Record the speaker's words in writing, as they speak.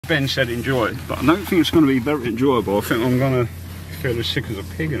Ben said enjoy, but I don't think it's going to be very enjoyable. I think I'm going to feel as sick as a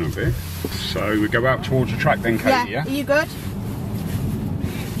pig in a bit. So we go out towards the track then, Katie, yeah? Are you good?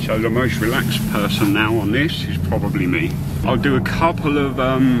 So the most relaxed person now on this is probably me. I'll do a couple of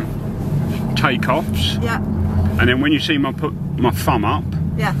takeoffs. Yeah. And then when you see me put my thumb up,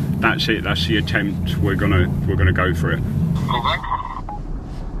 yeah, that's it. That's the attempt. We're gonna go for it. Go back.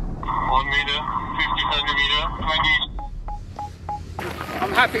 1 meter, 50 centimeter, 20.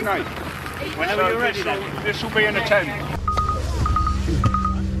 I'm happy, mate. Whenever you're ready, then. This will be an attempt.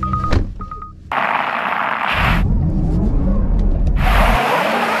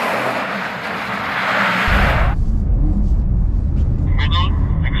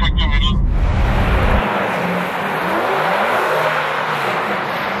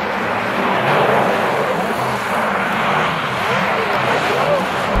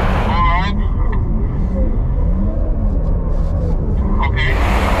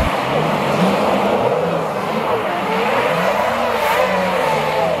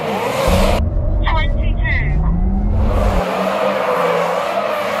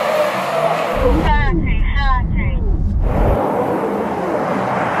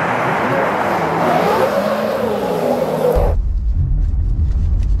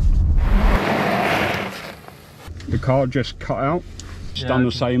 The car just cut out. It's done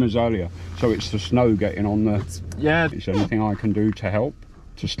the same as earlier. So it's the snow getting on the... Yeah. Is there anything I can do to help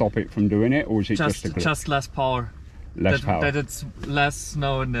to stop it from doing it, or is it just a glitch? Just less power. Less power. That it's less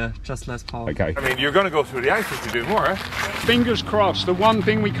snow and just less power. Okay. I mean, you're going to go through the ice if you do more, eh? Fingers crossed. The one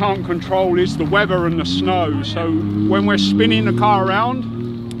thing we can't control is the weather and the snow. So when we're spinning the car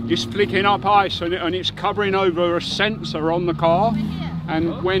around, it's flicking up ice and it's covering over a sensor on the car.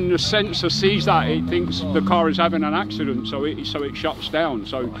 And when the sensor sees that, it thinks the car is having an accident, so it shuts down.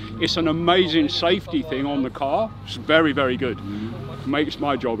 So it's an amazing safety thing on the car. It's very, very good. Makes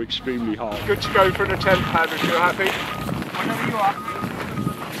my job extremely hard. Good to go for an attempt, Pad, if you're happy. Whenever you are.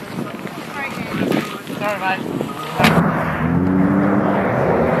 Very good. Sorry, mate.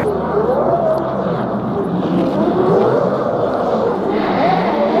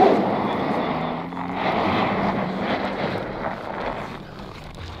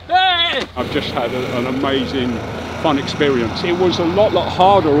 I've just had an amazing fun experience. It was a lot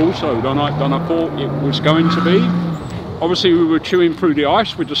harder also than I thought it was going to be. Obviously we were chewing through the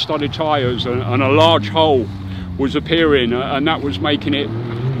ice with the studded tyres and a large hole was appearing and that was making it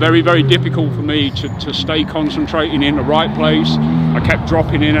very, very difficult for me to stay concentrating in the right place. I kept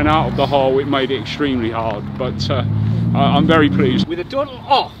dropping in and out of the hole. It made it extremely hard, but I'm very pleased. With a total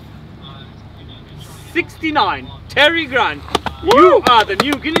of 69, Terry Grant, Woo! you are the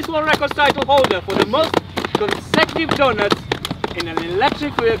new Guinness World Record title holder for the most consecutive donuts in an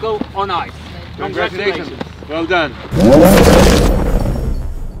electric vehicle on ice. Congratulations. Well done.